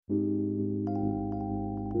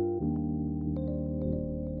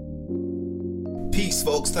Peace,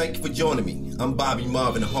 folks. Thank you for joining me. I'm Bobby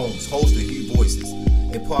Marvin Holmes, host of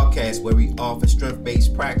Huevoices, a podcast where we offer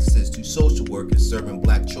strength-based practices to social workers serving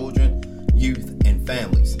Black children, youth, and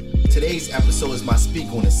families. Today's episode is my Speak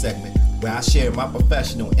On It segment, where I share my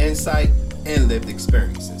professional insight and lived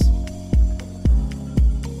experiences.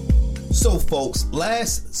 So, folks,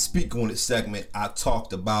 last Speak On It segment, I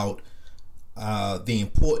talked about the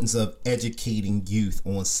importance of educating youth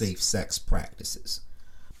on safe sex practices.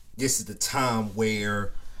 This is the time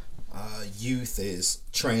where youth is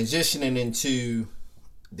transitioning into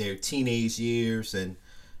their teenage years and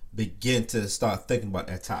begin to start thinking about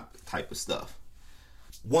that type of stuff.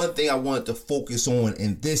 One thing I wanted to focus on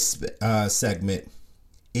in this segment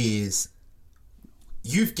is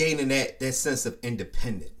youth gaining that sense of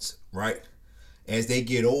independence, right? As they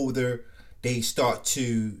get older, they start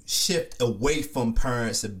to shift away from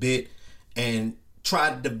parents a bit and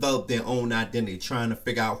try to develop their own identity, trying to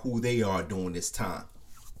figure out who they are during this time.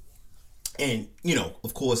 And, you know,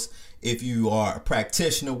 of course, if you are a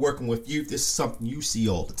practitioner working with youth, this is something you see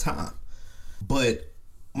all the time. But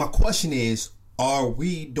my question is, are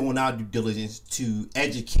we doing our due diligence to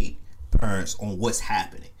educate parents on what's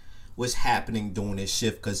happening during this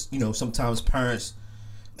shift? Because, you know, sometimes parents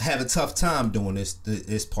have a tough time doing these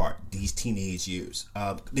teenage years.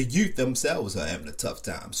 The youth themselves are having a tough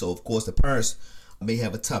time. So, of course, the parents may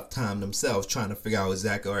have a tough time themselves trying to figure out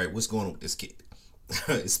exactly, all right, what's going on with this kid?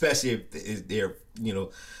 Especially if they're, you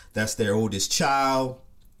know, that's their oldest child,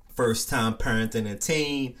 first time parenting a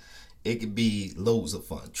teen. It could be loads of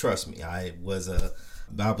fun. Trust me, I was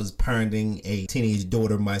parenting a teenage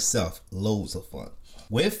daughter myself. Loads of fun.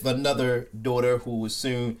 With another daughter who was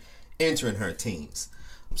soon entering her teens.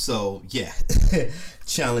 So, yeah,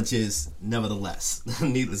 challenges nevertheless.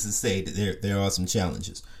 Needless to say that there are some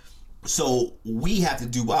challenges. So we have to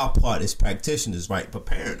do our part as practitioners, right?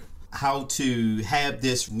 Preparing them. How to have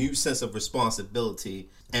this new sense of responsibility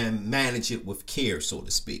and manage it with care, so to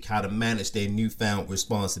speak. How to manage their newfound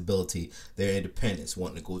responsibility, their independence,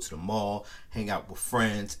 wanting to go to the mall, hang out with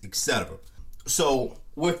friends, etc. So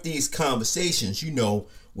with these conversations, you know,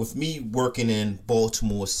 with me working in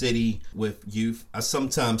Baltimore City with youth, I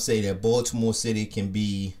sometimes say that Baltimore City can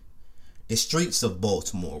be the streets of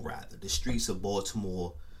Baltimore,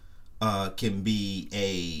 can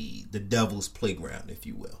be the devil's playground, if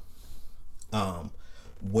you will.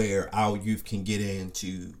 Where our youth can get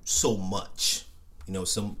into so much, you know,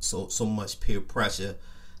 so much peer pressure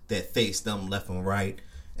that face them left and right,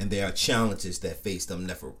 and there are challenges that face them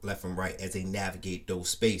left and right as they navigate those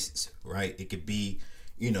spaces, right? It could be,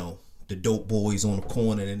 you know, the dope boys on the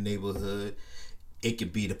corner in the neighborhood. It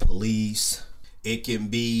could be the police. It can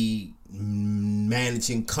be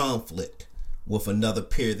managing conflict with another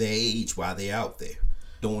peer their age while they're out there.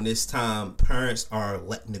 During this time, parents are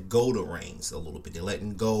letting go the reins a little bit. They're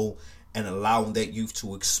letting go and allowing that youth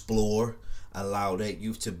to explore, allow that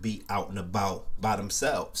youth to be out and about by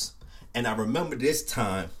themselves. And I remember this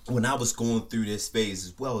time when I was going through this phase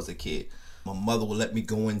as well as a kid. My mother would let me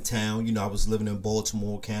go in town. You know, I was living in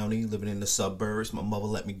Baltimore County, living in the suburbs. My mother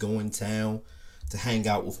let me go in town to hang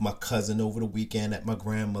out with my cousin over the weekend at my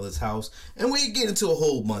grandmother's house. And we'd get into a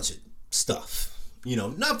whole bunch of stuff. You know,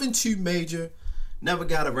 nothing too major. Never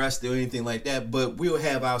got arrested or anything like that, but we'll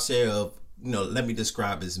have our share of, you know, let me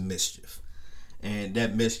describe as mischief. And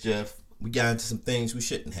that mischief, we got into some things we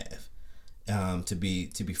shouldn't have, to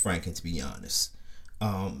be frank and to be honest.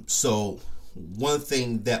 So one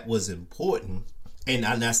thing that was important, and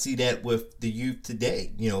I see that with the youth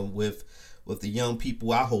today, you know, with the young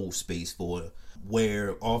people I hold space for,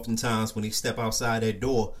 where oftentimes when they step outside that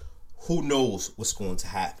door, who knows what's going to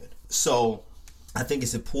happen. So I think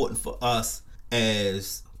it's important for us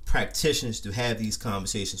as practitioners to have these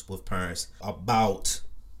conversations with parents about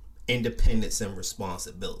independence and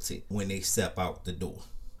responsibility when they step out the door.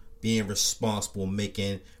 Being responsible,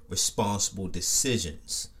 making responsible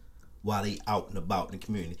decisions while they out and about in the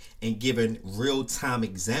community, and giving real-time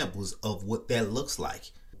examples of what that looks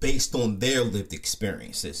like based on their lived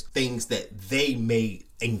experiences, things that they may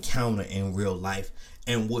encounter in real life,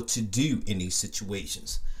 and what to do in these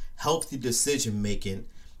situations. Healthy decision making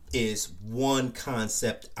is one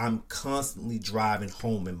concept I'm constantly driving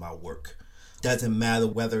home in my work. Doesn't matter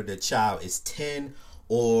whether the child is 10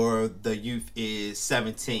 or the youth is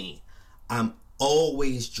 17. I'm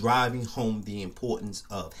always driving home the importance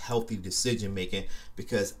of healthy decision making,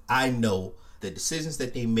 because I know the decisions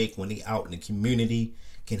that they make when they're out in the community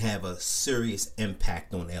can have a serious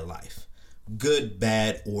impact on their life. Good,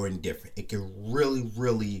 bad, or indifferent. It can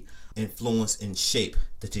really influence and shape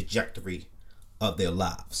the trajectory of their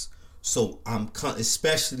lives. So I'm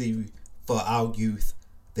especially for our youth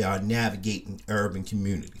that are navigating urban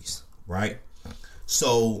communities, right?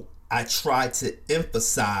 So I try to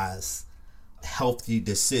emphasize healthy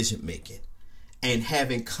decision making and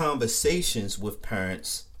having conversations with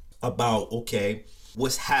parents about, okay,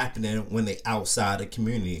 what's happening when they're outside the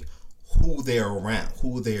community, who they're around,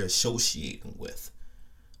 who they're associating with.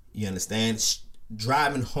 You understand?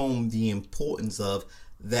 Driving home the importance of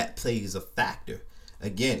that plays a factor.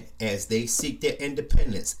 Again, as they seek their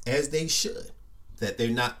independence, as they should, that they're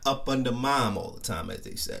not up under mom all the time, as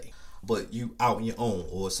they say, but you out on your own.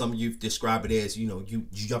 Or some youth describe it as, you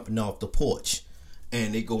jumping off the porch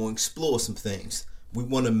and they go and explore some things. We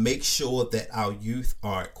want to make sure that our youth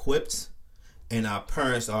are equipped and our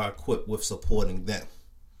parents are equipped with supporting them.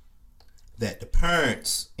 That the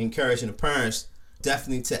parents, encouraging the parents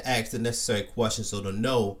definitely to ask the necessary questions so to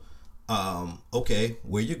know, okay,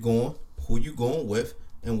 where you're going, who you going with,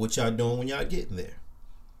 and what y'all doing when y'all getting there.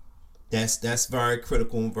 That's very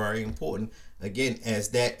critical and very important. Again, as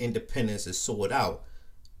that independence is sorted out,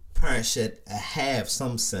 parents should have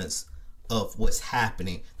some sense of what's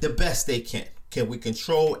happening the best they can. Can we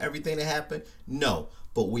control everything that happens? No.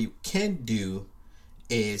 But what we can do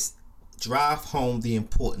is drive home the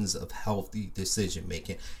importance of healthy decision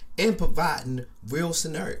making and providing real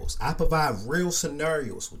scenarios. I provide real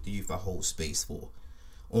scenarios with the youth I hold space for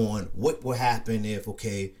on what will happen if,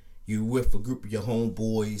 okay, you with a group of your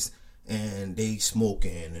homeboys and they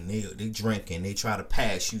smoking and they drinking, they try to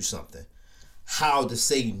pass you something. How to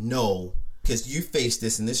say no, because you face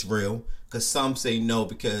this and it's real. Because some say no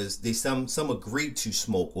because some agree to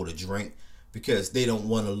smoke or to drink because they don't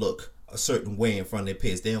want to look a certain way in front of their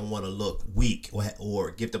peers. They don't want to look weak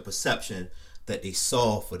or give the perception that they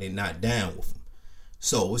soft or they're not down with them.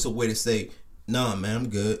 So it's a way to say, nah, man, I'm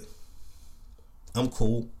good. I'm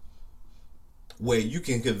cool. Where you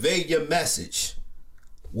can convey your message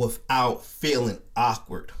without feeling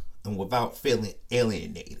awkward and without feeling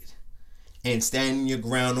alienated. And standing your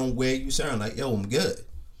ground on where you sound like, yo, I'm good.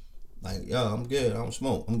 Like, yo, I'm good. I don't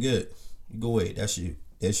smoke. I'm good. You go ahead. That's you.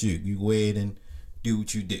 You go ahead and do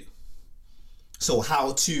what you do. So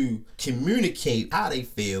how to communicate how they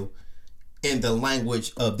feel in the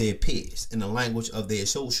language of their peers, in the language of their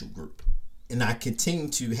social group. And I continue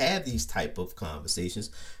to have these type of conversations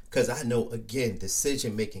because I know, again,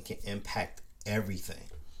 decision making can impact everything.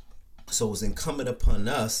 So it's incumbent upon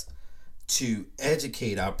us to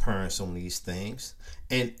educate our parents on these things.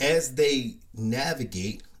 And as they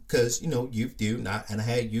navigate, because, youth do not, and I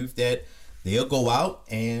had youth that they'll go out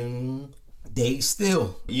and they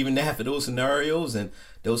still, even after those scenarios and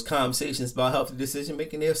those conversations about healthy decision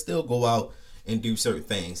making, they'll still go out and do certain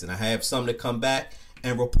things. And I have some that come back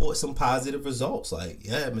and report some positive results. Like,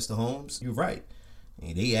 yeah, Mr. Holmes, you're right.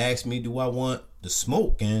 And they asked me, do I want to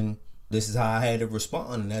smoke? And this is how I had to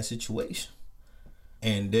respond in that situation.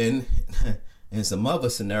 And then in some other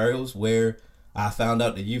scenarios where I found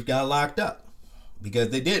out the youth got locked up because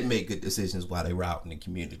they didn't make good decisions while they were out in the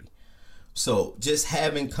community. So just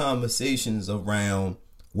having conversations around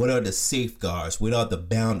what are the safeguards, what are the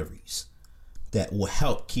boundaries that will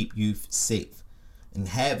help keep youth safe, and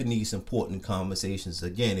having these important conversations.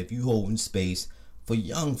 Again, if you hold in space for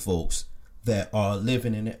young folks that are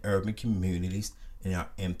living in the urban communities and are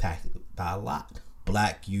impacted by a lot,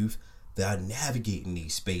 Black youth that are navigating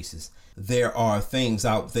these spaces. There are things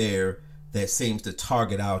out there that seems to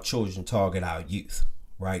target our children, target our youth,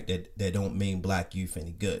 right? That don't mean Black youth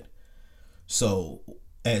any good. So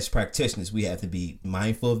as practitioners, we have to be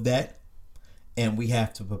mindful of that, and we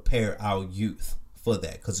have to prepare our youth for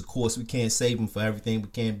that. Because, of course, we can't save them for everything. We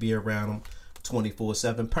can't be around them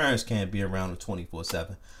 24/7. Parents can't be around them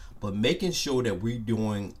 24/7. But making sure that we're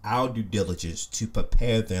doing our due diligence to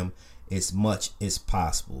prepare them as much as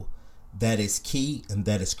possible. That is key and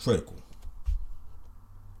that is critical.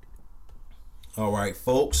 All right,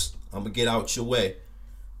 folks, I'm going to get out your way.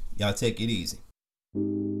 Y'all take it easy.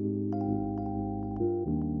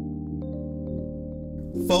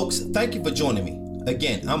 Folks, thank you for joining me.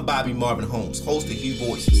 Again, I'm Bobby Marvin Holmes, host of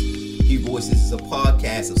huevoices. huevoices is a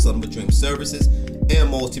podcast of Son of a Dream services and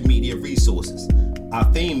multimedia resources. Our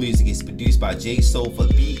theme music is produced by J Soul for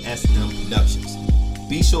BSM Productions.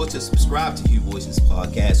 Be sure to subscribe to huevoices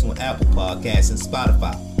podcast on Apple Podcasts and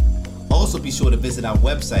Spotify. Also be sure to visit our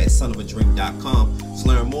website at sonofadream.com to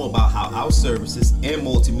learn more about how our services and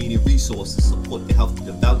multimedia resources support the healthy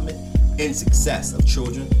development and success of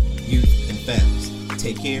children, youth, and families.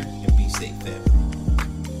 Take care and be safe, family.